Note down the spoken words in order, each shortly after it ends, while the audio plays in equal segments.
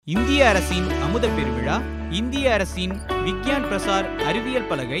இந்திய அரசின் அமுத பெருவிழா, இந்திய அரசின் விக்யான் பிரசார் அறிவியல்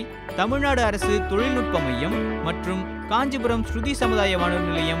பலகை, தமிழ்நாடு அரசு தொழில்நுட்ப மையம் மற்றும் காஞ்சிபுரம் ஸ்ருதி சமுதாய வானொலி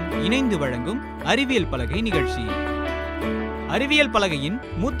நிலையம் இணைந்து வழங்கும் அறிவியல் பலகை நிகழ்ச்சி. அறிவியல் பலகையின்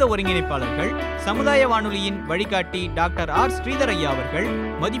மூத்த ஒருங்கிணைப்பாளர்கள், சமுதாய வானொலியின் வழிகாட்டி டாக்டர் ஆர் ஸ்ரீதர் ஐயா அவர்கள்,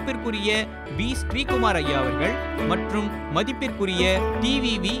 மதிப்பிற்குரிய பி ஸ்ரீகுமார் ஐயா அவர்கள் மற்றும் மதிப்பிற்குரிய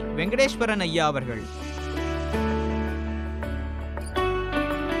டிவிவி வெங்கடேஸ்வரன் ஐயா அவர்கள்.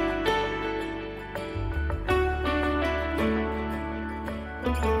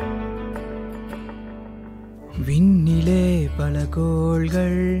 விண்ணிலே பல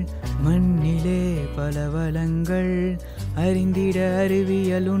கோள்கள், மண்ணிலே பல வளங்கள், அறிந்திட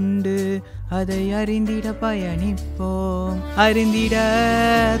அறிவியல் உண்டு, அதை அறிந்திட பயணிப்போம். அறிந்திட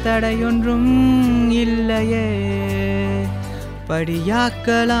தடையொன்றும் இல்லையே,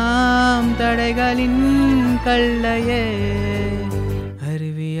 படியாக்கலாம் தடைகளின் கல்லையே.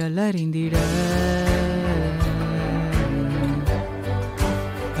 அறிவியல் அறிந்திட,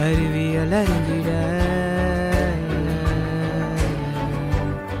 அறிவியல் அறிந்திட,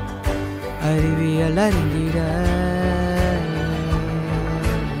 அறிவியல் அறிந்திட,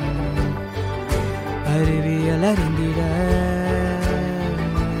 அறிவியல் அறிந்திட.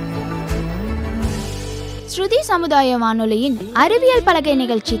 ஸ்ருதி சமுதாய வானொலியின் அறிவியல் பலகை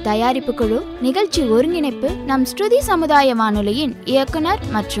நிகழ்ச்சி தயாரிப்பு குழு, நிகழ்ச்சி ஒருங்கிணைப்பு நம் ஸ்ருதி சமுதாய வானொலியின் இயக்குனர்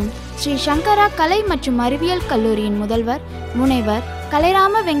மற்றும் ஸ்ரீ சங்கரா கலை மற்றும் அறிவியல் கல்லூரியின் முதல்வர் முனைவர்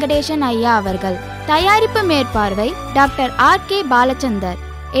கலைராம வெங்கடேசன் ஐயா அவர்கள். தயாரிப்பு மேற்பார்வை doctor RK. Balachander.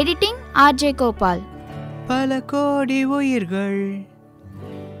 Editing RJ. Gopal. பல கோடி உயிர்கள்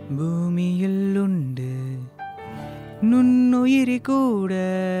பூமியில் உண்டு, நுண்ணுயிரி கூட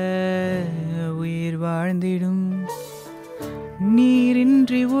உயிர் வாழ்ந்திடும்.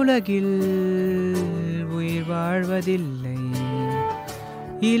 நீரின்றி உலகில் உயிர் வாழ்வதில்லை,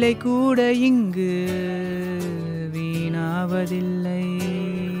 இலை கூட இங்கு வீணாவதில்லை.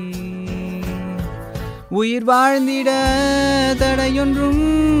 உயிர் வாழ்ந்திட தடையொன்றும்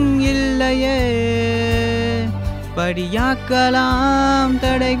இல்லையே, படியாக்கலாம்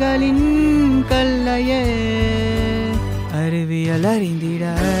தடைகளின் கல்லையே. அறிவியல் அறிந்திட,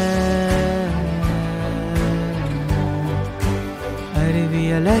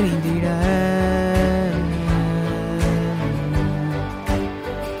 அறிவியல் அறிந்திட,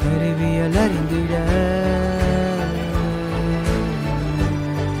 அறிவியல் அறிந்திட,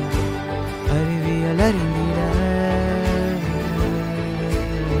 அறிவியல் அறிந்திட.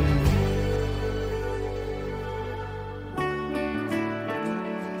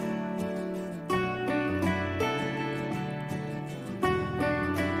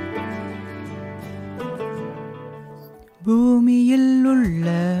 பூமியில் உள்ள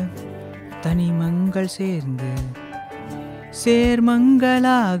தனிமங்கள் சேர்ந்து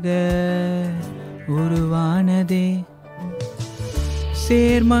சேர்மங்களாக உருவானதே.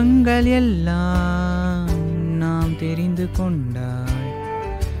 சேர்மங்கள் எல்லாம் நாம் தெரிந்து கொண்டால்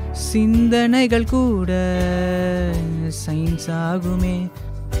சிந்தனைகள் கூட சயின்ஸ் ஆகுமே.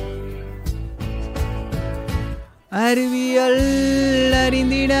 அறிவியல்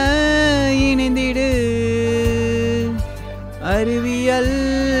அறிந்திட இணைந்திடு, அறிவியல்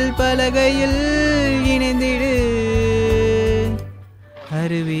பலகையில் இணைந்திடு.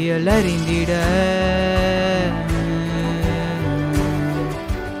 அறிவியல் அறிந்திட,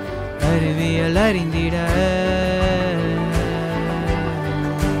 அறிவியல் அறிந்திட.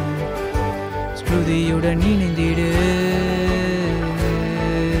 ஸ்ருதியுடன் இணைந்திடு,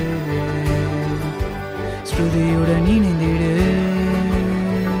 ஸ்ருதியுடன் இணைந்திடு.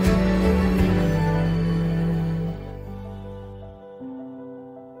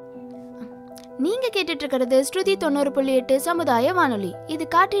 நீங்க கேட்டுட்டு இருக்கிறது ஸ்ருதி 90.8 சமுதாய வானொலி. இது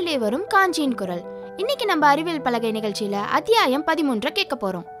காற்றிலே வரும் காஞ்சியின் குரல். இன்னைக்கு நம்ம அறிவியல் பலகை நிகழ்ச்சியில அத்தியாயம் 13 கேட்க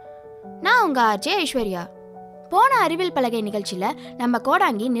போறோம். நான் உங்க ஆர்ஜே ஐஸ்வர்யா. போன அறிவியல் பலகை நிகழ்ச்சியில நம்ம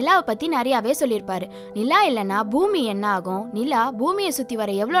கோடாங்கி நிலாவை பத்தி நிறையாவே சொல்லியிருப்பாரு. நிலா இல்லைன்னா பூமி என்ன ஆகும், நிலா பூமியை சுத்தி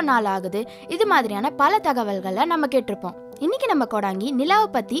வர எவ்வளோ நாள் ஆகுது, இது மாதிரியான பல தகவல்களை நம்ம கேட்டிருப்போம். இன்னைக்கு நம்ம கோடாங்கி நிலாவை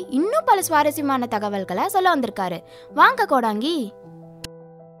பத்தி இன்னும் பல சுவாரஸ்யமான தகவல்களை சொல்ல வந்திருக்காரு. வாங்க கோடாங்கி.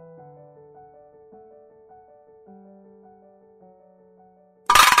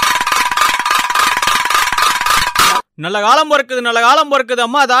 நல்ல காலம் பிறக்குது, நல்ல காலம் பிறக்குது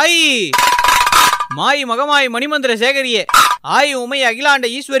அம்மா தாயி. மாயி மகமாயி மணிமந்திர சேகரியே, ஆயி உமை அகிலாண்ட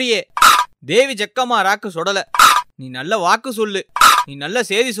ஈஸ்வரியே, தேவி ஜக்கம்மா ராக்கு சொடல. நீ நல்ல வாக்கு சொல்லு, நீ நல்ல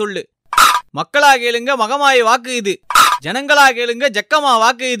செய்தி சொல்லு. மக்களா கேளுங்க மகமாயி வாக்கு இது, ஜனங்களா கேளுங்க ஜக்கம்மா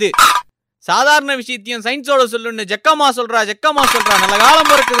வாக்கு இது. சாதாரண விஷயத்தையும் சயின்ஸோட சொல்லுன்னு ஜக்கம்மா சொல்றா, ஜக்கம்மா சொல்றா. நல்ல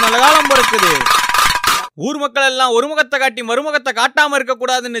காலம் பிறக்குது, நல்ல காலம் பிறக்குது. ஊர் மக்கள் எல்லாம் ஒரு முகத்தை காட்டி மறுமுகத்தை காட்டாம இருக்க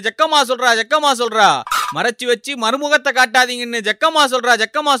கூடாதுன்னு ஜக்கம்மா சொல்றா. மறைச்சு வச்சு மறுமுகத்தை காட்டாதீங்கன்னு ஜக்கம்மா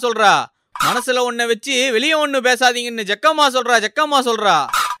சொல்றா. மனசுல ஒன்ன வச்சு வெளியே ஒண்ணு பேசாதீங்கன்னு ஜக்கம்மா சொல்றா.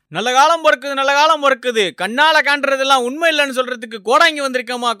 நல்ல காலம் பிறக்குது. கண்ணால காண்றதெல்லாம் உண்மை இல்லைன்னு சொல்றதுக்கு கோடாங்கி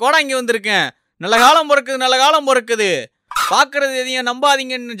வந்திருக்கேன். நல்ல காலம் பிறக்குது. பாக்குறது எதையும்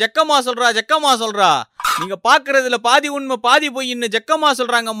நம்பாதீங்கன்னு ஜக்கம்மா சொல்றா. நீங்க பாக்குறதுல பாதி உண்மை பாதி பொய்ன்னு ஜக்கம்மா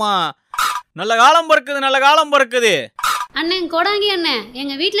சொல்றாங்கம்மா. நல்ல காலம் பிறக்குது. அண்ணன் கோடாங்கி அண்ணன்,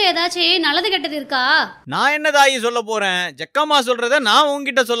 எங்க வீட்டுல ஏதாச்சும் நல்லது கெட்டது இருக்கா? நான் என்ன தாயி சொல்ல போறேன்? ஜக்கம்மா சொல்றத நான்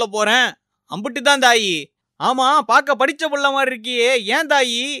உங்ககிட்ட சொல்ல போறேன். அம்புட்டு தான் தாயி. ஆமா, பார்க்க படிச்ச புள்ள மாதிரி இருக்கியே, ஏன்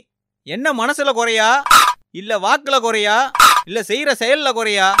தாயி? என்ன மனசுல குறையா, இல்ல வாக்குல குறையா, இல்ல செய்யற செயல்ல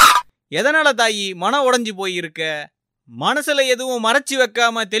குறையா? எதனால தாயி மனம் உடைஞ்சு போயிருக்க? மனசுல எதுவும் மறைச்சு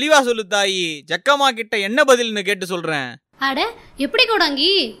வைக்காம தெளிவா சொல்லு தாயி. ஜக்கம்மா கிட்ட என்ன பதில்னு கேட்டு சொல்றேன். அட, எப்படி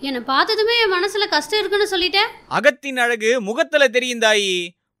கோடாங்கி? என்னை பார்த்ததுமே என் மனசுல கஷ்டம் இருக்குன்னு சொல்லிட்டேன். அகத்தின் அழகு முகத்துல தெரியும் தாயி.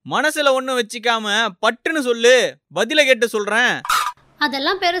 மனசுல ஒண்ணும் வச்சுக்காம பட்டுன்னு சொல்லு, பதில கேட்டு சொல்றேன்.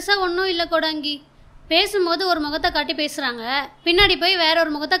 அதெல்லாம் பெருசா ஒன்றும் இல்லை கோடாங்கி. பேசும்போது ஒரு முகத்தை காட்டி பேசுறாங்க, பின்னாடி போய் வேற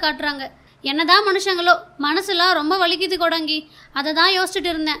ஒரு முகத்தை காட்டுறாங்க. என்னதான் மனுஷங்களோ, மனசுலாம் ரொம்ப வலிக்குது கோடாங்கி. அதை தான்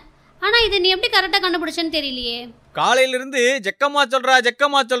யோசிச்சுட்டு இருந்தேன். ஆனா இது நீ எப்படி கரெக்டா கண்டுபிடிச்சேன்னு தெரியலையே. காலையில இருந்து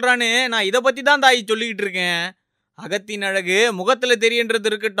ஜக்கம்மா சொல்றான்னு நான் இதை பத்தி தான் தாயி சொல்லிக்கிட்டு இருக்கேன். அகத்தின் அழகு முகத்துல தெரியன்றது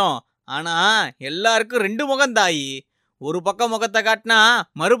இருக்கட்டும், ஆனா எல்லாருக்கும் ரெண்டு முகம் தாயி. ஒரு பக்கம் முகத்தை காட்டினா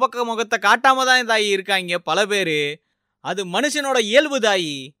மறுபக்க முகத்தை காட்டாம தான் தாயி இருக்காங்க பல பேரு. அது மனுஷனோட இயல்பு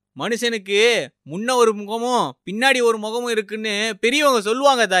தாயி. மனுஷனுக்கு முன்ன ஒரு முகமும் பின்னாடி ஒரு முகமும் இருக்குன்னு பெரியவங்க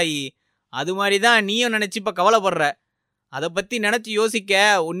சொல்லுவாங்க தாயி. அது மாதிரிதான் நீயும் நினைச்சு இப்ப கவலைப்படுற. அதை பத்தி நினைச்சு யோசிக்க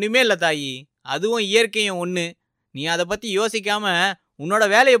ஒண்ணுமே இல்ல தாயி. அதுவும் இயற்கையும் ஒண்ணு. நீ அதை பத்தி யோசிக்காம உன்னோட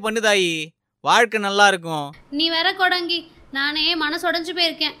வேலையை பண்ணு தாயி. வாழ்க்கை நல்லா இருக்கும். நீ வேற கோடாங்கி, நானே மனசு உடைஞ்சு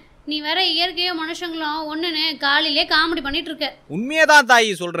போயிருக்கேன். நீ வேற இயற்கையும் மனுஷங்களும் ஒண்ணுன்னு காலையிலே காமெடி பண்ணிட்டு இருக்க. உண்மையதான்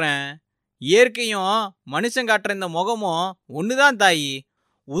தாயி சொல்றேன். இயற்கையும் மனுஷன் காட்டுற இந்த முகமும் ஒண்ணுதான் தாயி.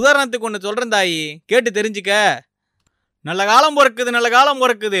 உதாரணத்துக்கு ஒண்ணு சொல்றேன் தாயி, கேட்டு தெரிஞ்சுக்க. நல்ல காலம்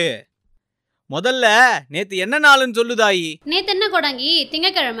பிறக்குது. முதல்ல நேத்து என்ன நாளுன்னு சொல்லு தாயி. நேத்து என்ன கோடாங்கி?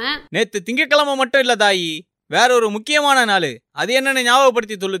 திங்கக்கிழமை. நேத்து திங்கக்கிழமை மட்டும் இல்ல தாயி, வேற ஒரு முக்கியமான நாள். அது என்னன்னு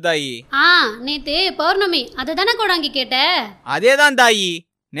ஞாபகப்படுத்தி சொல்லு தாயி. நேத்து பௌர்ணமி. அதை தானே கோடாங்கி கேட்ட? அதேதான் தாயி,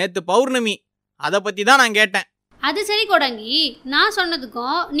 நேத்து பௌர்ணமி. அதை பத்தி தான் நான் கேட்டேன். அது சரி கோடாங்கி, நான்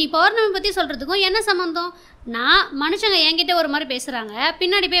சொன்னதுக்கும் நீ பௌர்ணமி பத்தி சொல்றதுக்கும் என்ன சம்பந்தம்? நான் மனுஷங்க என்கிட்ட ஒரு மாதிரி பேசுறாங்க,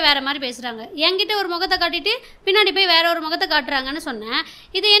 பின்னாடி போய் வேற மாதிரி பேசுறாங்க. என்கிட்ட ஒரு முகத்தை காட்டிட்டு பின்னாடி போய் வேற ஒரு முகத்தை காட்டுறாங்கன்னு சொன்னேன்.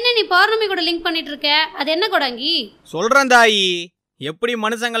 இது என்ன நீ பௌர்ணமி கூட லிங்க் பண்ணிட்டு இருக்க? அது என்ன கோடாங்கி? சொல்றேன் தாயி, எப்படி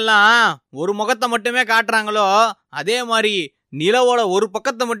மனுஷங்கள்லாம் ஒரு முகத்தை மட்டுமே காட்டுறாங்களோ அதே மாதிரி நிலவோட ஒரு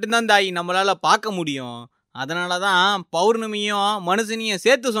பக்கத்தை மட்டும்தான் தாயி நம்மளால பார்க்க முடியும். அதனாலதான் பௌர்ணமியும் மனுஷனையும்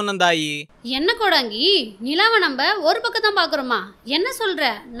சேர்த்து சொன்னேன் தாயி. என்ன கோடாங்கி, நிலாவை நம்ம ஒரு பக்கம் தான் பாக்குறோமா? என்ன சொல்ற?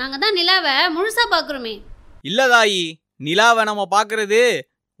 நாங்க தான் நிலாவை முழுசா பாக்குறோமே. இல்ல தாயி, நிலாவை நம்ம பாக்குறது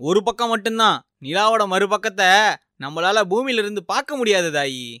ஒரு பக்கம் மட்டும்தான். நிலாவோட மறுபக்கத்தை நம்மளால பூமியில இருந்து பார்க்க முடியாது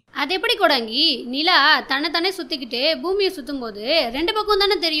தாயி. அது எப்படி கோடாங்கி? நிலா தன்னை சுத்திக்கிட்டு பூமியை சுத்தும் போது ரெண்டு பக்கம்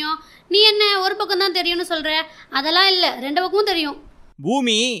தானே தெரியும். நீ என்ன ஒரு பக்கம் தான் தெரியும்னு சொல்ற? அதெல்லாம் இல்ல, ரெண்டு பக்கமும் தெரியும்.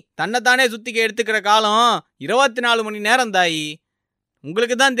 பூமி தன்னைத்தானே சுத்திக்க எடுத்துக்கிற காலம் 24 மணி நேரம் தாயி.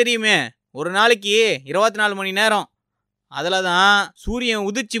 உங்களுக்கு தான் தெரியுமே, ஒரு நாளைக்கு 24 மணி நேரம். அதில் தான் சூரியன்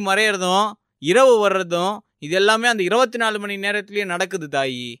உதிர்ச்சி மறையிறதும் இரவு வர்றதும் இது எல்லாமே அந்த 24 மணி நேரத்திலேயே நடக்குது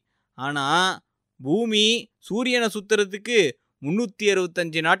தாயி. ஆனால் பூமி சூரியனை சுத்துறதுக்கு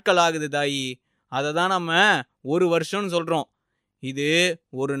 365 நாட்கள் ஆகுது தாயி. அதை தான் நம்ம ஒரு வருஷம்னு சொல்கிறோம். இது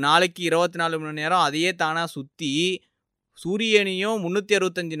ஒரு நாளைக்கு 24 மணி நேரம் அதையே தானா சுற்றி சூரியனையும்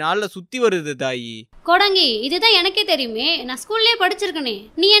 365 நாள்ல சுத்தி வருது தாயி. கோடாங்கி, இதுதான் எனக்கே தெரியுமே, நான் ஸ்கூல்லே படிச்சிருக்கனே.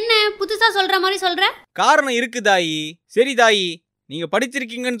 நீ என்ன புதுசா சொல்ற மாதிரி சொல்ற? காரணம் இருக்கு தாயி. சரி தாயி, நீங்க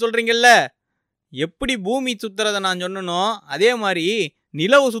படிச்சிருக்கீங்கன்னு சொல்றீங்கல்ல, எப்படி பூமி சுத்துறத நான் சொன்னனோ அதே மாதிரி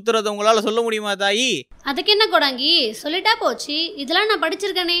நிலவு சுத்துறத உங்களால சொல்ல முடியுமா தாயி? அதுக்கு என்ன கோடாங்கி, சொல்லிட்டா போச்சு. இதெல்லாம் நான்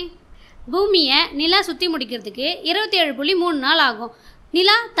படிச்சிருக்கனே. பூமியை நிலா சுத்தி முடிக்கிறதுக்கு 27.3 நாள் ஆகும்.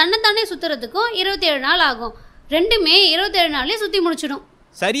 நிலா தன்னைத்தானே சுத்துறதுக்கும் 27 நாள் ஆகும். ரெண்டுமே 27 நாளே சுத்தி முடிச்சிடும்.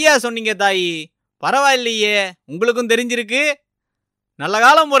 சரியா சொன்னீங்க தாயி. பரவாயில்லையே, உங்களுக்கும் தெரிஞ்சிருக்கு. நல்ல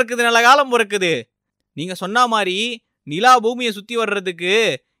காலம் பிறக்குது. நீங்க சொன்ன மாதிரி நிலா பூமியை சுத்தி வர்றதுக்கு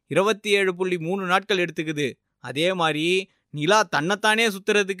 27.3 நாட்கள் எடுத்துக்குது. அதே மாதிரி நிலா தன்னைத்தானே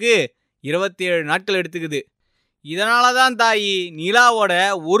சுத்துறதுக்கு 27 நாட்கள் எடுத்துக்குது. இதனாலதான் தாயி நிலாவோட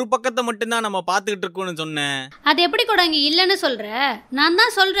ஒரு பக்கத்தை மட்டும்தான் நம்ம பார்த்துக்கிட்டு இருக்கோம்னு சொன்னேன். அது எப்படி கோடாங்கி இல்லைன்னு சொல்ற? நான்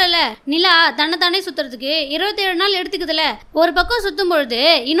தான் சொல்றேன்ல, நிலா தன்னைத்தானே சுத்துறதுக்கு 27 நாள் எடுத்துக்குதுல. ஒரு பக்கம் சுத்தும் பொழுது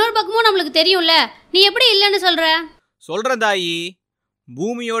இன்னொரு பக்கமும் நம்மளுக்கு தெரியும்ல. நீ எப்படி இல்லைன்னு சொல்ற? சொல்றேன் தாயி,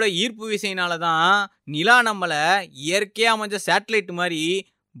 பூமியோட ஈர்ப்பு விசையினால தான் நிலா நம்மள இயற்கையா அமைஞ்ச சேட்டலைட் மாதிரி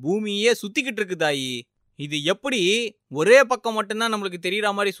பூமியே சுத்திக்கிட்டு இருக்கு தாயி. இது எப்படி ஒரே பக்கம் மட்டும்தான் நம்மளுக்கு தெரியற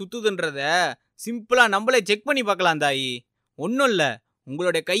மாதிரி சுத்துதுன்றத சிம்பிளா நம்மளே செக் பண்ணி பார்க்கலாம் தாயி. ஒன்றும் இல்லை,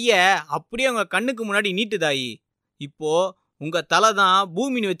 உங்களுடைய கையை அப்படியே உங்க கண்ணுக்கு முன்னாடி நீட்டு தாயி. இப்போ உங்க தலை தான்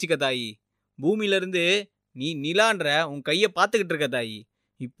பூமின்னு வச்சுக்க தாயி. பூமியிலிருந்து நீ நிலான்ற உன் கையை பார்த்துக்கிட்டு இருக்க தாயி.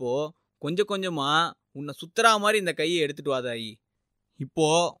 இப்போ கொஞ்சம் கொஞ்சமா உன்னை சுத்துறா மாதிரி இந்த கையை எடுத்துட்டு வா தாயி. இப்போ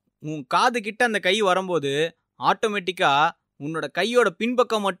உன் காது கிட்ட அந்த கை வரும்போது ஆட்டோமேட்டிக்கா உன்னோட கையோட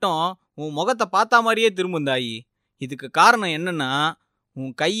பின்பக்கம் மட்டும் உன் முகத்தை பார்த்தா மாதிரியே திரும்பும் தாயி. இதுக்கு காரணம் என்னன்னா,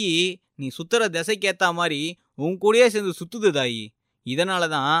 உன் கை நீ சுத்துற திசைக்கேற்ற மாதிரி உன் கூடயே சேர்ந்து சுத்துது தாயி. இதனால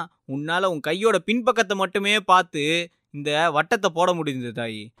தான் உன்னால உன் கையோட பின்பக்கத்தை மட்டுமே பார்த்து இந்த வட்டத்தை போட முடியுது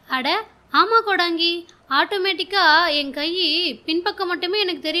தாயி. அட ஆமா கோடாங்கி, ஆட்டோமேட்டிக்கா என் கை பின்பக்கம் மட்டுமே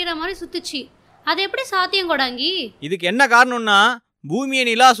எனக்கு தெரியற மாதிரி சுத்துச்சு. அது எப்படி சாத்தியம் கோடாங்கி? இதுக்கு என்ன காரணம்னா, பூமியை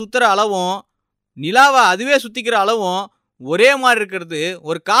நிலா சுத்துற அளவும் நிலாவை அதுவே சுத்திக்கிற அளவும் ஒரே மாதிரி இருக்கிறது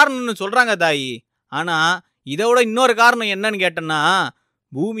ஒரு காரணம்னு சொல்றாங்க தாயி. ஆனா இதோட இன்னொரு காரணம் என்னன்னு கேட்டேன்னா,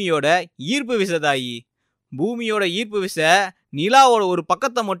 பூமியோட ஈர்ப்பு விசை தாயி. பூமியோட ஈர்ப்பு விசை நிலாவோட ஒரு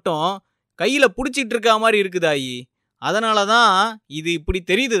பக்கத்தை மட்டும் கையில பிடிச்சிட்டு இருக்க மாதிரி இருக்கு தாயி. அதனால தான் இது இப்படி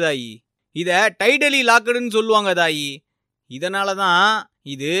தெரியுது தாயி. இதை டைடலி லாக்குடுன்னு சொல்லுவாங்க தாயி. இதனால தான்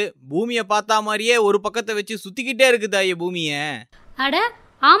இது பூமியை பார்த்தா மாதிரியே ஒரு பக்கத்தை வச்சு சுத்திக்கிட்டே இருக்கு தாயி பூமியை. அட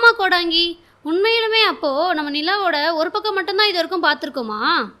ஆமா கோடாங்கி, உண்மையிலுமே அப்போ நம்ம நிலாவோட ஒரு பக்கம் மட்டும்தான் இது வரைக்கும் பார்த்துருக்கோமா?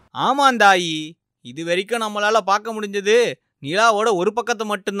 ஆமாம் தாயி, இது வரைக்கும் நம்மளால பார்க்க முடிஞ்சது நிலாவோட ஒரு பக்கத்தை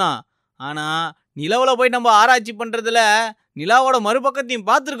மட்டும்தான். ஆனா நிலவுல போய் நம்ம ஆராய்ச்சி பண்றதுல நிலாவோட மறுபக்கத்தையும்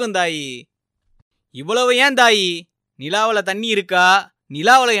பார்த்துருக்கோம் தாயி. இவ்வளவு ஏன் தாயி, நிலாவில் தண்ணி இருக்கா,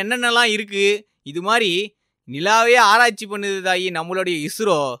 நிலாவில் என்னென்னலாம் இருக்கு, இது மாதிரி நிலாவே ஆராய்ச்சி பண்ணுது தாயி நம்மளுடைய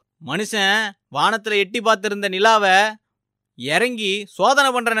இஸ்ரோ. மனுஷன் வானத்துல எட்டி பார்த்திருந்த நிலாவை இறங்கி சோதனை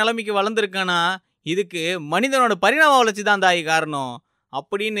பண்ற நிலைமைக்கு வளர்ந்துருக்கானா, இதுக்கு மனிதனோட பரிணாம வளர்ச்சி தான் தாயி காரணம்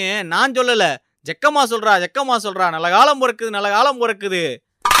அப்படின்னு நான் சொல்லல, ஜக்கம்மா சொல்றா. நல்ல காலம் பிறக்குது.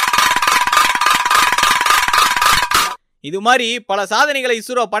 இது மாதிரி பல சாதனைகளை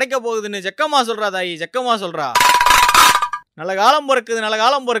இஸ்ரோ படைக்க போகுதுன்னு ஜக்கம்மா சொல்றா. நல்ல காலம்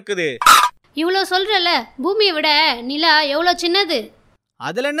பிறக்குது. இவ்வளோ சொல்றல, பூமியை விட நிலா எவ்வளோ சின்னது?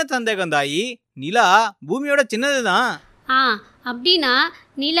 அதுல என்ன சந்தேகம் தாயி, நிலா பூமியோட சின்னதுதான். அப்படின்னா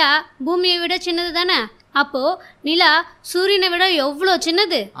நிலா பூமியை விட சின்னது தானே? அப்போ நிலா சூரியனை விட எவ்வளோ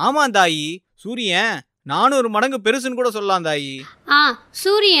சின்னது? ஆமா தாயி, சூரியன் 400 மடங்கு பெருசுன்னு கூட சொல்லலாம் தாயி.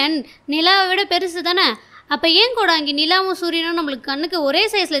 சூரியன் நிலாவை விட பெருசு தானே? அப்ப ஏன் கோடாங்கி நிலாவும் சூரியனும் நம்மளுக்கு கண்ணுக்கு ஒரே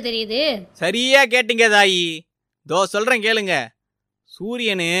சைஸ்ல தெரியுது? சரியா கேட்டீங்க தாயி. சொல்றேன் கேளுங்க.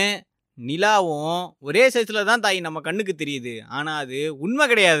 சூரியனு நிலாவும் ஒரே சைஸ்ல தான் தாயி நம்ம கண்ணுக்கு தெரியுது. ஆனா அது உண்மை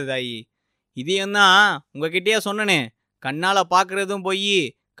கிடையாது தாயி. இதையும் தான் உங்ககிட்டயே சொன்னனே, கண்ணால பாக்குறதும் போய்,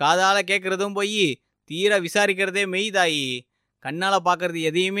 காதால கேட்கறதும் போய், தீர விசாரிக்கிறதே மெய் தாயி. கண்ணால பாக்குறது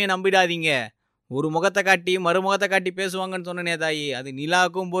எதையுமே நம்பிடாதீங்க. ஒரு முகத்தை காட்டி மறுமுகத்தை காட்டி பேசுவாங்கன்னு சொன்னனே தாயி, அது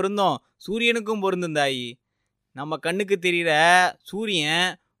நிலாவுக்கும் பொருந்தும் சூரியனுக்கும் பொருந்தும் தாயி. நம்ம கண்ணுக்கு தெரிகிற சூரியன்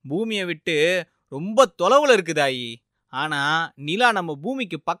பூமியை விட்டு ரொம்ப தொலைவில் இருக்கு தாயி. ஆனால் நிலா நம்ம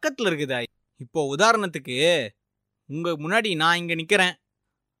பூமிக்கு பக்கத்தில் இருக்கு தாயி. இப்போ உதாரணத்துக்கு உங்க முன்னாடி நான் இங்கே நிற்கிறேன்,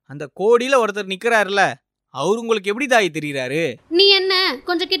 அந்த கோடியில் ஒருத்தர் நிற்கிறாருல, அவர் உங்களுக்கு எப்படி தாயி தெரிகிறாரு? நீ என்ன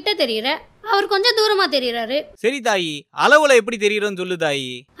கொஞ்சம் கிட்ட தெரியுற, அவர் கொஞ்சம் தூரமா தெரியுறாரு. சரி தாயி, அளவுல எப்படி தெரியுறோன்னு சொல்லு தாயி.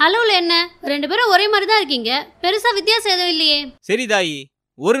 அளவுல என்ன, 2 பேரும் ஒரே மாதிரி தான் இருக்கீங்க, பெருசா வித்தியாசம் எதுவும் இல்லையே. சரி தாயி,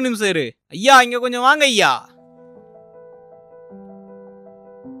 ஒரு நிமிஷம் இரு. ஐயா இங்க கொஞ்சம் வாங்க ஐயா.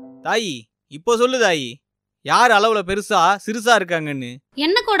 தாயி இப்போ சொல்லு தாயி, யார் அளவுல பெருசா சிறுசா இருக்காங்கன்னு.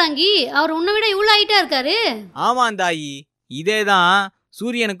 என்ன கோடாங்கி, அவர் உன்னை விட இவ்வளவு ஹைட்டா இருக்காரு? ஆமாம் தாயி, இதேதான்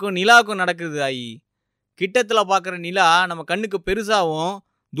சூரியனுக்கும் நிலாவுக்கும் நடக்குது தாயி. கிட்டத்துல பாக்குற நிலா நம்ம கண்ணுக்கு பெருசாவும்,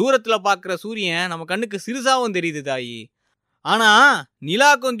 தூரத்துல பாக்குற சூரியன் நம்ம கண்ணுக்கு சிறுசாவும் தெரியுது தாயி. ஆனா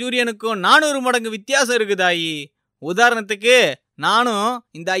நிலாக்கும் சூரியனுக்கும் 400 மடங்கு வித்தியாசம் இருக்கு தாயி. உதாரணத்துக்கு நானும்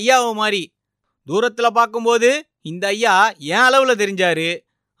இந்த ஐயாவை மாதிரி தூரத்துல பார்க்கும்போது இந்த ஐயா என் அளவுல தெரிஞ்சாரு.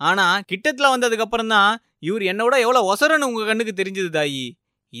 ஆனா கிட்டத்துல வந்ததுக்கு அப்புறம் தான் இவர் என்னோட எவ்வளவு ஒசரன்னு உங்க கண்ணுக்கு தெரிஞ்சது தாயி.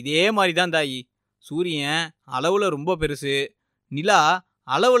 இதே மாதிரி தான் தாயி, சூரியன் அளவுல ரொம்ப பெருசு, நிலா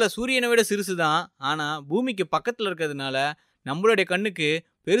அளவுல சூரியனை விட சிறுசு தான். ஆனா பூமிக்கு பக்கத்துல இருக்கிறதுனால நம்மளுடைய கண்ணுக்கு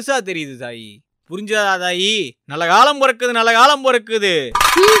பெருசா தெரியுது தாயி. புரிஞ்சதா தாயி? நல்ல காலம் பிறக்குது.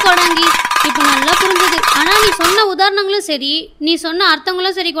 கோடாங்கி, இப்போ நல்லா புரிஞ்சுது. ஆனா நீ சொன்ன உதாரணங்களும் சரி, நீ சொன்ன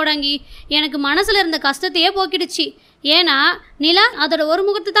அர்த்தங்களும் சரி கோடாங்கி, எனக்கு மனசுல இருந்த கஷ்டத்தையே போக்கிடுச்சு. ஏன்னா நிலா அதோட ஒரு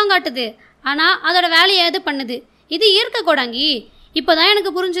முகத்தை தான் காட்டுது, ஆனா அதோட வேலையை எது பண்ணுது. இது இயற்கை கோடாங்கி. இப்போதான்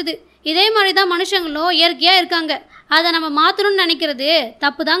எனக்கு புரிஞ்சுது. இதே மாதிரி தான் மனுஷங்களும் இயற்கையா இருக்காங்க, அதை நம்ம மாற்றணும்னு நினைக்கிறது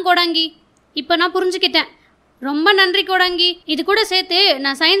தப்பு தான் கோடாங்கி. இப்போ நான் புரிஞ்சுக்கிட்டேன். ரொம்ப நன்றி கோடாங்கி. இது கூட சேர்த்து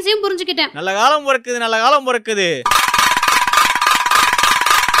நான் சயின்ஸையும் புரிஞ்சுக்கிட்டேன். நல்ல காலம் பிறக்குது, நல்ல காலம் பிறக்குது.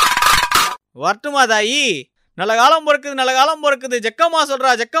 வரட்டுமா தாயி? நல்ல காலம் பிறக்குது, நல்ல காலம் பிறக்குது. ஜக்கம்மா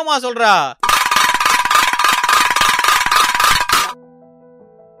சொல்றா, ஜக்கம்மா சொல்றா.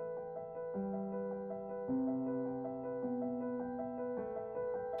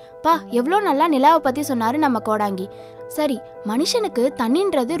 பா எவ்வளோ நல்லா நிலாவை பற்றி சொன்னார் நம்ம கோடாங்கி. சரி, மனுஷனுக்கு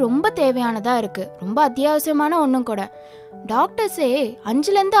தண்ணின்றது ரொம்ப தேவையானதாக இருக்குது, ரொம்ப அத்தியாவசியமான ஒன்றும் கூட. டாக்டர்ஸே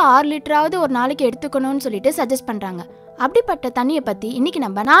 5லேருந்து 6 லிட்டராவது ஒரு நாளைக்கு எடுத்துக்கணும்னு சொல்லிட்டு சஜஸ்ட் பண்ணுறாங்க. அப்படிப்பட்ட தண்ணியை பற்றி இன்னைக்கு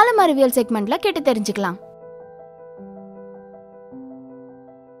நம்ம 4 அறிவியல் செக்மெண்ட்டில் கேட்டு தெரிஞ்சுக்கலாம்.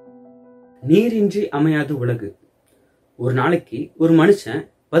 நீரின்றி அமையாது உலகு. ஒரு நாளைக்கு ஒரு மனுஷன்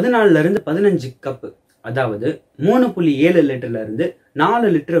 14லேருந்து 15 கப்பு, அதாவது 3.7 லிட்டர்லேருந்து 4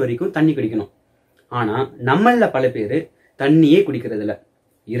 லிட்டர் வரைக்கும் தண்ணி குடிக்கணும். ஆனால் நம்மள பல பேர் தண்ணியே குடிக்கிறதில்ல.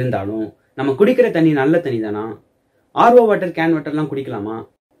 இருந்தாலும் நம்ம குடிக்கிற தண்ணி நல்ல தண்ணி தானா? ஆர்ஓ வாட்டர், கேன் வாட்டர்லாம் குடிக்கலாமா?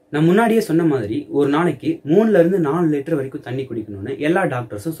 நான் முன்னாடியே சொன்ன மாதிரி ஒரு நாளைக்கு 3லேருந்து 4 லிட்டர் வரைக்கும் தண்ணி குடிக்கணும்னு எல்லா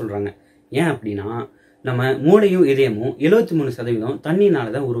டாக்டர்ஸும் சொல்கிறாங்க. ஏன் அப்படின்னா நம்ம மூளையும் இதயமும் 73% தண்ணினால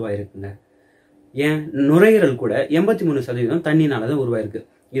தான் உருவாயிருக்குங்க. ஏன் நுரையீரல் கூட 83% தண்ணினால தான் உருவாயிருக்கு.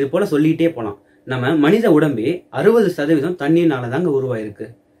 இது போல சொல்லிகிட்டே போகலாம். நம்ம மனித உடம்பே 60% தண்ணினால தாங்க உருவாயிருக்கு.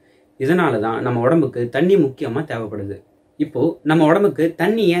 இதனால தான் நம்ம உடம்புக்கு தண்ணி முக்கியமாக தேவைப்படுது. இப்போ நம்ம உடம்புக்கு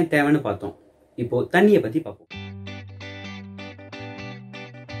தண்ணி ஏன் தேவைன்னு பார்த்தோம். இப்போ தண்ணியை பற்றி பார்ப்போம்.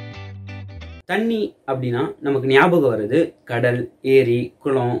 தண்ணி அப்படின்னா நமக்கு ஞாபகம் வருது கடல், ஏரி,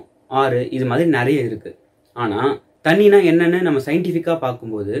 குளம், ஆறு, இது மாதிரி நிறைய இருக்கு. ஆனால் தண்ணினா என்னன்னு நம்ம சயின்டிஃபிக்காக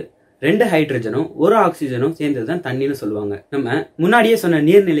பார்க்கும்போது 2 ஹைட்ரஜனும் 1 ஆக்சிஜனும் சேர்ந்தது தான் தண்ணின்னு சொல்லுவாங்க. நம்ம முன்னாடியே சொன்ன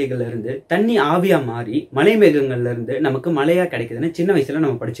நீர்நிலைகள்ல இருந்து தண்ணி ஆவியா மாறி மலை மேகங்கள்ல இருந்து நமக்கு மழையா கிடைக்குதுன்னு சின்ன வயசுல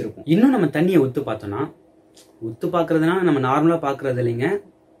நம்ம படிச்சிருக்கோம். இன்னும் நம்ம தண்ணியை உத்து பார்த்தோம்னா, உத்து பார்க்கறதுனா நம்ம நார்மலா பார்க்கறது இல்லைங்க,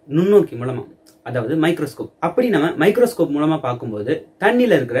 நுண்ணோக்கி மூலமா, அதாவது மைக்ரோஸ்கோப். அப்படி நம்ம மைக்ரோஸ்கோப் மூலமா பார்க்கும்போது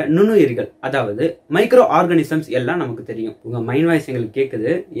தண்ணியில இருக்கிற நுண்ணுயிரிகள், அதாவது மைக்ரோ ஆர்கானிசம்ஸ் எல்லாம் நமக்கு தெரியும். உங்க மைண்ட் வாய்ஸ் எங்களுக்கு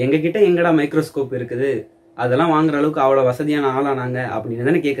கேட்குது, எங்க கிட்ட எங்கடா மைக்ரோஸ்கோப் இருக்குது, அதெல்லாம் வாங்குற அளவுக்கு அவ்வளவு வசதியான ஆளா நாங்க அப்படின்னு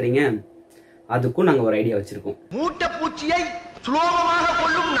தானே கேக்குறீங்க. அதுக்கும் நாங்க ஒரு ஐடியா வச்சிருக்கோம்.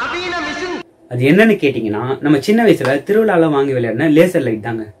 அது என்னன்னு கேட்டீங்கன்னா, நம்ம சின்ன வயசுல திருவிழால வாங்கி விளையாடின லேசர் லைட்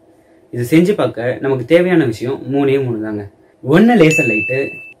தாங்க. இது செஞ்சு பார்க்க நமக்கு தேவையான விஷயம் 3 தாங்க. 1 லேசர் லைட்டு,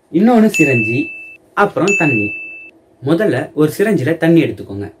 இன்னொன்னு சிரஞ்சி, அப்புறம் தண்ணி. முதல்ல ஒரு சிரஞ்சில தண்ணி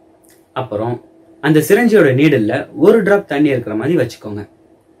எடுத்துக்கோங்க. அப்புறம் அந்த சிரஞ்சியோட நீடல்ல 1 டிராப் தண்ணி இருக்கிற மாதிரி வச்சுக்கோங்க.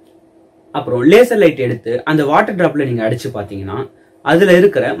 அப்புறம் லேசர் லைட் எடுத்து அந்த வாட்டர் டிராப்ல நீங்க அடிச்சு பாத்தீங்கன்னா அதுல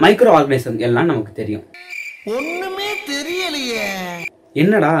இருக்கிற மைக்ரோ ஆர்கானிசம் எல்லாம் நமக்கு தெரியும். ஒண்ணுமே தெரியலையே.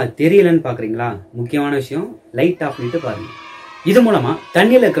 என்னடா தெரியலன்னு பாக்குறீங்களா? முக்கியமான விஷயம், லைட் ஆஃப் பண்ணிட்டு பாருங்க. இது மூலமா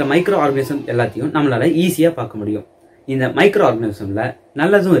தண்ணியில இருக்கிற மைக்ரோ ஆர்கானிசம் எல்லாத்தையும் நம்மளால ஈஸியா பார்க்க முடியும். இந்த மைக்ரோ ஆர்கானிசம்ல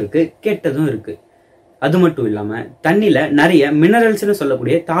நல்லதும் இருக்கு, கெட்டதும் இருக்கு. அது மட்டும் இல்லாம தண்ணியில நிறைய மினரல்ஸ்னு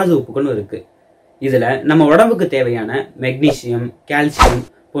சொல்லக்கூடிய தாது உப்புகளும் இருக்கு. இதுல நம்ம உடம்புக்கு தேவையான மெக்னீசியம், கால்சியம்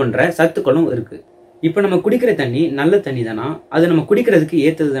போன்ற சத்துக்களும் இருக்கு. இப்ப நம்ம குடிக்கிற தண்ணி நல்ல தண்ணி தானா, அது நம்ம குடிக்கிறதுக்கு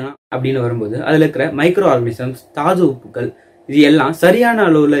ஏத்தது தானா அப்படின்னு வரும்போது அதுல இருக்கிற மைக்ரோ ஆர்கானிசம்ஸ், தாது உப்புகள், இது எல்லாம் சரியான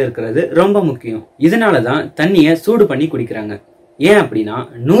அளவுல இருக்கிறது ரொம்ப முக்கியம். இதனாலதான் தண்ணிய சூடு பண்ணி குடிக்கிறாங்க. ஏன் அப்படின்னா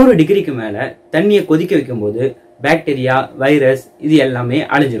 100 டிகிரிக்கு மேல தண்ணியை கொதிக்க வைக்கும் போது பாக்டீரியா, வைரஸ் இது எல்லாமே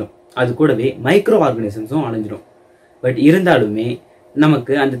அழிஞ்சிடும். அது கூடவே மைக்ரோ ஆர்கானிசம்ஸும் அழிஞ்சிடும். பட் இருந்தாலுமே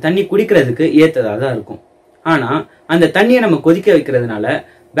நமக்கு அந்த தண்ணி குடிக்கிறதுக்கு ஏத்ததா தான் இருக்கும். ஆனா அந்த தண்ணியை நம்ம கொதிக்க வைக்கிறதுனால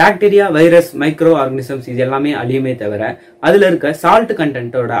பாக்டீரியா, வைரஸ், மைக்ரோ ஆர்கானிசம்ஸ் இது எல்லாமே அழியுமே தவிர அதுல இருக்க சால்ட்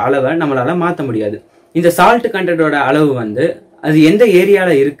கண்டென்ட்டோட அளவை நம்மளால மாற்ற முடியாது. இந்த சால்ட் கண்டென்ட்டோட அளவு அது எந்த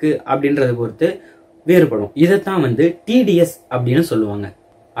ஏரியால இருக்கு அப்படின்றத பொறுத்து வேறுபடும். இதைத்தான் டிடிஎஸ் அப்படின்னு சொல்லுவாங்க,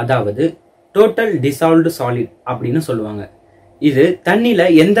 அதாவது டோட்டல் டிசால்வ்டு சாலிட் அப்படின்னு சொல்லுவாங்க. இது தண்ணியில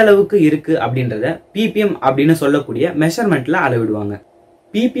எந்த அளவுக்கு இருக்கு அப்படின்றத பிபிஎம் அப்படின்னு சொல்லக்கூடிய மெஷர்மெண்ட்ல அளவிடுவாங்க.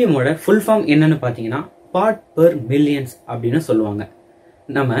 பிபிஎம்மோட ஃபுல் ஃபார்ம் என்னன்னு பாத்தீங்கன்னா பார்ட் பெர் மில்லியன்ஸ் அப்படின்னு சொல்லுவாங்க.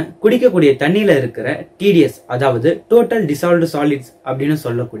 நம்ம குடிக்கக்கூடிய தண்ணியில இருக்கிற டிடிஎஸ், அதாவது டோட்டல் டிசால்வ்டு சாலிட்ஸ் அப்படின்னு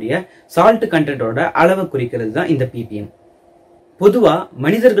சொல்லக்கூடிய சால்ட் கண்டென்ட்டோட அளவை குறிக்கிறது தான் இந்த பிபிஎம். பொதுவா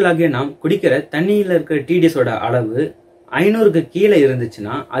மனிதர்களாகிய நாம் குடிக்கிற தண்ணியில இருக்கிற டிடிஎஸோட அளவு 500க்கு கீழே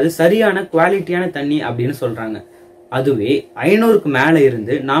இருந்துச்சுன்னா அது சரியான குவாலிட்டியான தண்ணி அப்படின்னு சொல்றாங்க. அதுவே 500க்கு மேல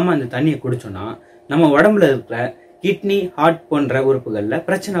இருந்து நாம அந்த தண்ணியை குடிச்சோம்னா நம்ம உடம்புல இருக்கிற கிட்னி, ஹார்ட் போன்ற உறுப்புகள்ல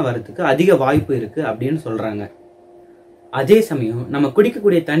பிரச்சனை வர்றதுக்கு அதிக வாய்ப்பு இருக்கு அப்படின்னு சொல்றாங்க. அதே சமயம் நம்ம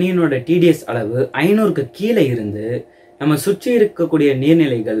குடிக்கக்கூடிய தண்ணியினோட டிடிஎஸ் அளவு 500க்கு கீழே இருந்து நம்ம சுற்றி இருக்கக்கூடிய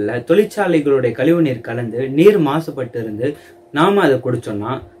நீர்நிலைகள்ல தொழிற்சாலைகளுடைய கழிவு நீர் கலந்து நீர் மாசுபட்டு இருந்து நாம அதை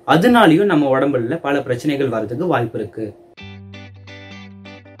குடிச்சோம்னா அதனாலயும் நம்ம உடம்புல பல பிரச்சனைகள் வர்றதுக்கு வாய்ப்பு இருக்கு.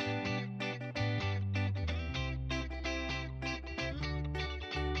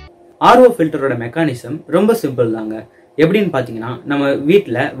 ஆர்ஓ ஃபில்டரோட மெக்கானிசம் ரொம்ப சிம்பிள் தாங்க. எப்படின்னு பார்த்தீங்கன்னா, நம்ம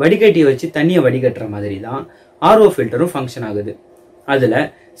வீட்டில் வடிகட்டியை வச்சு தண்ணியை வடிகட்டுற மாதிரி தான் ஆர்ஓ ஃபில்டரும் ஃபங்க்ஷன் ஆகுது. அதில்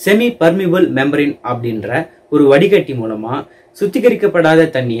செமி பர்மிபிள் மெம்பரின் அப்படின்ற ஒரு வடிகட்டி மூலமாக சுத்திகரிக்கப்படாத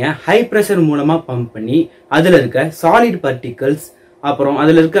தண்ணியை ஹை ப்ரெஷர் மூலமாக பம்ப் பண்ணி அதில் இருக்க சாலிட் பார்ட்டிகல்ஸ் அப்புறம்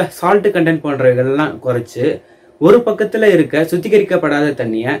அதில் இருக்க சால்ட் கண்டென்ட் போன்றவைகள்லாம் குறைச்சி ஒரு பக்கத்தில் இருக்க சுத்திகரிக்கப்படாத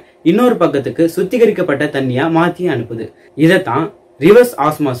தண்ணியை இன்னொரு பக்கத்துக்கு சுத்திகரிக்கப்பட்ட தண்ணியாக மாற்றி அனுப்புது. இதைத்தான் ரிவர்ஸ்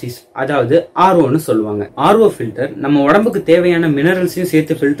ஆஸ்மாசிஸ், அதாவது ஆர்ஓன்னு சொல்லுவாங்க. ஆர்ஓ ஃபில்டர் நம்ம உடம்புக்கு தேவையான மினரல்ஸையும்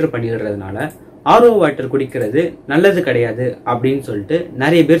சேர்த்து ஃபில்டர் பண்ணிடுறதுனால ஆர்ஓ வாட்டர் குடிக்கிறது நல்லது கிடையாது அப்படின்னு சொல்லிட்டு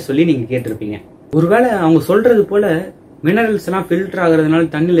நிறைய பேர் சொல்லி நீங்க கேட்டிருப்பீங்க. ஒருவேளை அவங்க சொல்றது போல மினரல்ஸ் எல்லாம் ஃபில்டர் ஆகுறதுனால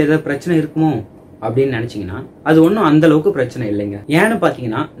தண்ணியில் ஏதாவது பிரச்சனை இருக்குமோ அப்படின்னு நினைச்சீங்கன்னா அது ஒன்றும் அந்த அளவுக்கு பிரச்சனை இல்லைங்க. ஏன்னு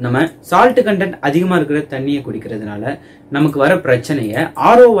பார்த்தீங்கன்னா, நம்ம சால்ட் கண்டென்ட் அதிகமாக இருக்கிற தண்ணியை குடிக்கிறதுனால நமக்கு வர பிரச்சனையை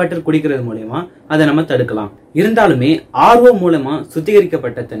ஆர்ஓ வாட்டர் குடிக்கிறது மூலயமா அதை நம்ம தடுக்கலாம். இருந்தாலுமே ஆர்ஓ மூலமா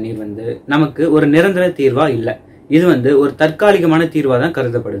சுத்திகரிக்கப்பட்ட தண்ணீர் நமக்கு ஒரு நிரந்தர தீர்வா இல்லை. இது ஒரு தற்காலிகமான தீர்வா தான்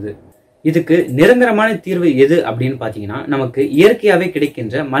கருதப்படுது. இதுக்கு நிரந்தரமான தீர்வு எது அப்படின்னு பார்த்தீங்கன்னா, நமக்கு இயற்கையாகவே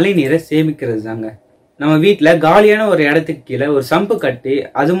கிடைக்கின்ற மழை நீரை சேமிக்கிறது தாங்க. நம்ம வீட்டில் காலியான ஒரு இடத்துக்கு கீழே ஒரு சம்பு கட்டி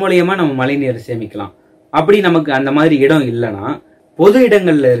அது மூலயமா நம்ம மழை நீரை சேமிக்கலாம். அப்படி நமக்கு அந்த மாதிரி இடம் இல்லைன்னா பொது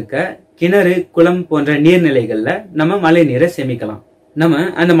இடங்கள்ல இருக்க கிணறு, குளம் போன்ற நீர்நிலைகள்ல நம்ம மழை நீரை சேமிக்கலாம். நம்ம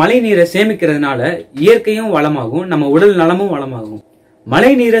அந்த மழை நீரை சேமிக்கிறதுனால இயற்கையும் வளமாகும், நம்ம உடல் நலமும் வளமாகும்.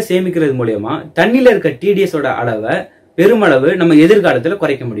 மழை நீரை சேமிக்கிறது மூலயமா தண்ணியில இருக்க டிடிஎஸோட அளவை பெருமளவு நம்ம எதிர்காலத்துல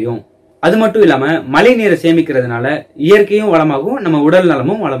குறைக்க முடியும். அது மட்டும் இல்லாம மழை நீரை சேமிக்கிறதுனால இயற்கையும் வளமாகும், நம்ம உடல்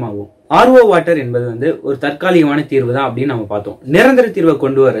நலமும் வளமாகும். ஆர்ஓ வாட்டர் என்பது ஒரு தற்காலிகமான தீர்வு தான் அப்படின்னு நம்ம பார்த்தோம். நிரந்தர தீர்வை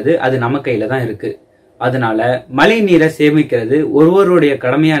கொண்டு வர்றது அது நம்ம கையில தான் இருக்கு. அதனால மழை நீரை சேமிக்கிறது ஒருவருடைய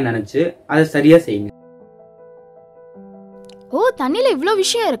கடமையா நினைச்சு அதை சரியா செய்யுங்க. ஓ, தண்ணியில இவ்வளோ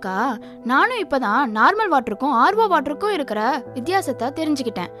விஷயம் இருக்கா? நானும் இப்பதான் நார்மல் வாட்டருக்கும் ஆர்ஓ வாட்டருக்கும் இருக்கிற வித்தியாசத்தை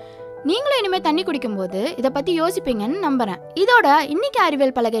தெரிஞ்சுக்கிட்டேன். நீங்களும் இனிமே தண்ணி குடிக்கும்போது இதை பத்தி யோசிப்பீங்கன்னு நம்புறேன். இதோட இன்னைக்கு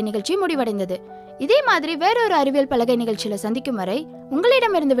அறிவியல் பலகை நிகழ்ச்சி முடிவடைந்தது. இதே மாதிரி வேற ஒரு அறிவியல் பலகை நிகழ்ச்சியில சந்திக்கும் வரை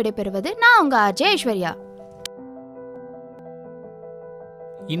உங்களிடமிருந்து விடைபெறுவது நான் உங்க ஆர்ஜே ஐஸ்வர்யா.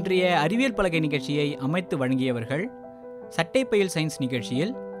 இன்றைய அறிவியல் பலகை நிகழ்ச்சியை அமைத்து வழங்கியவர்கள் சட்டைப்பயில் சயின்ஸ்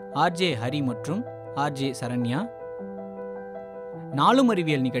நிகழ்ச்சியில் ஆர்ஜே ஹரி மற்றும் ஆர்ஜே சரண்யா, நாளும்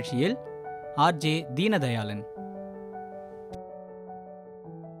அறிவியல் நிகழ்ச்சியில் ஆர்ஜே தீனதயாளன்.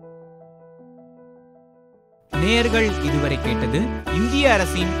 நேயர்கள் இதுவரை கேட்டது இந்திய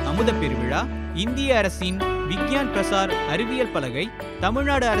அரசின் அமுத பெருவிழா, இந்திய அரசின் விக்யான் பிரசார் அறிவியல் பலகை,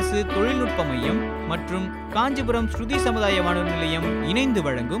 தமிழ்நாடு அரசு தொழில்நுட்ப மையம் மற்றும் காஞ்சிபுரம் ஸ்ருதி சமுதாய வானொலி நிலையம் இணைந்து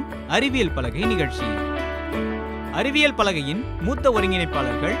வழங்கும் அறிவியல் பலகை நிகழ்ச்சி. அறிவியல் பலகையின் மூத்த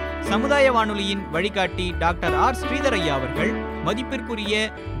ஒருங்கிணைப்பாளர்கள் சமுதாய வானொலியின் வழிகாட்டி டாக்டர் ஆர் ஸ்ரீதர் ஐயா அவர்கள், மதிப்பிற்குரிய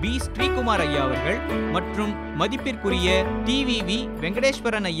பி ஸ்ரீகுமார் ஐயா அவர்கள் மற்றும் மதிப்பிற்குரிய டிவிவி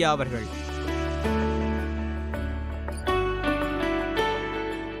வெங்கடேஸ்வரன் ஐயா அவர்கள்.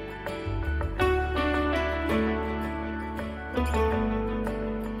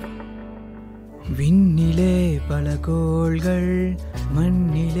 விண்ணிலே பல கோள்கள்,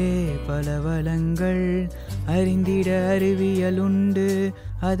 மண்ணிலே பல வளங்கள், அறிந்திட அறிவியல் உண்டு,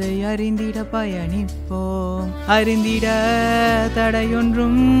 அதை அறிந்திட பயணிப்போம். அறிந்திட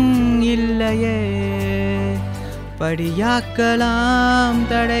தடையொன்றும் இல்லையே, படியாக்கலாம்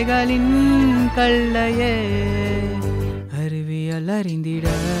தடைகளின் கல்லையே. அறிவியல் அறிந்திட,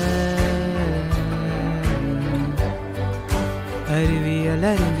 அறிவியல்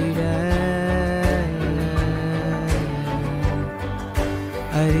அறிந்திட,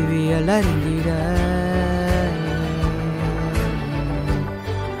 அறிவியல் அறிந்திட,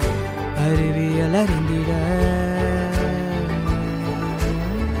 அறிவியல் அறிந்திட.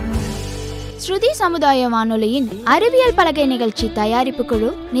 ஸ்ருதி சமுதாய வானொலியின் அறிவியல் பலகை நிகழ்ச்சி தயாரிப்பு குழு,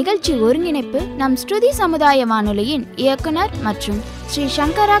 நிகழ்ச்சி ஒருங்கிணைப்பு நம் ஸ்ருதி சமுதாய வானொலியின் இயக்குனர் மற்றும் ஸ்ரீ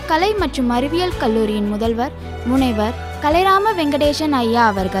சங்கரா கலை மற்றும் அறிவியல் கல்லூரியின் முதல்வர் முனைவர் கலைராம வெங்கடேசன் ஐயா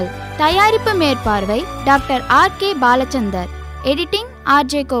அவர்கள். தயாரிப்பு மேற்பார்வை doctor RK. Balachander. Editing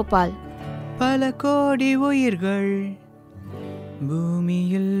RJ Gopal. பல கோடி உயிர்கள்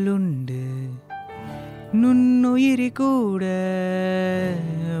பூமியில் உண்டு, நுண்ணுயிரி கூட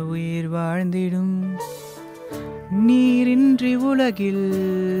உயிர் வாழ்ந்திடும். நீரின்றி உலகில்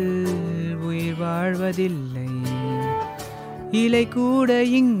உயிர் வாழ்வதில்லை, இலை கூட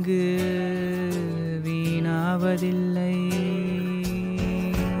இங்கு வீணாவதில்லை.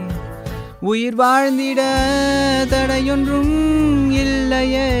 உயிர் வாழ்ந்திட தடையொன்றும்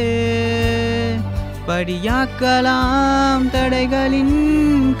இல்லையே, படியாக்கலாம் தடைகளின்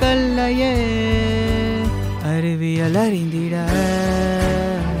கல்லையே. அறிவியல் அறிந்திட,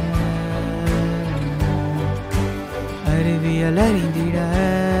 அறிவியல் அறிந்திட.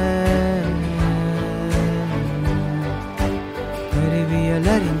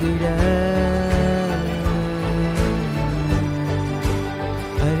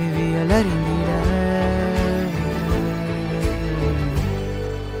 அறிவியல் அறிந்திட.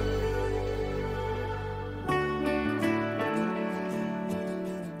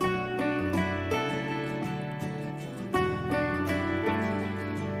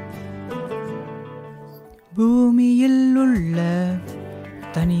 பூமியில் உள்ள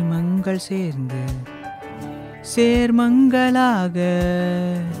தனிமங்கள் சேர்ந்து சேர்மங்களாக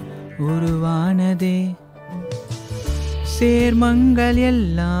உருவானதே. சேர்மங்கள்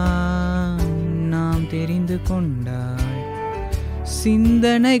எல்லாம் நாம் தெரிந்து கொண்டால்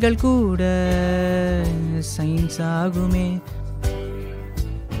சிந்தனைகள் கூட சயின்ஸ் ஆகுமே.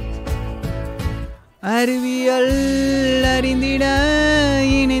 அறிவியல் அறிந்திட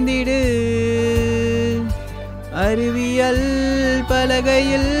இணைந்திடு. அறிவியல்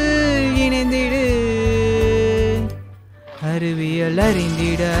பலகையில் இணைந்திடு. அறிவியல்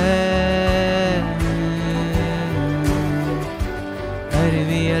அறிந்திட.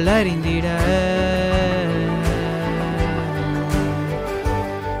 அறிவியல் அறிந்திட.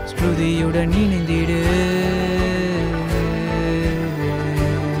 ஸ்ருதியுடன் இணைந்திடு.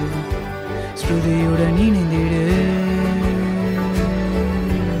 ஸ்ருதியுடன் இணைந்திடு.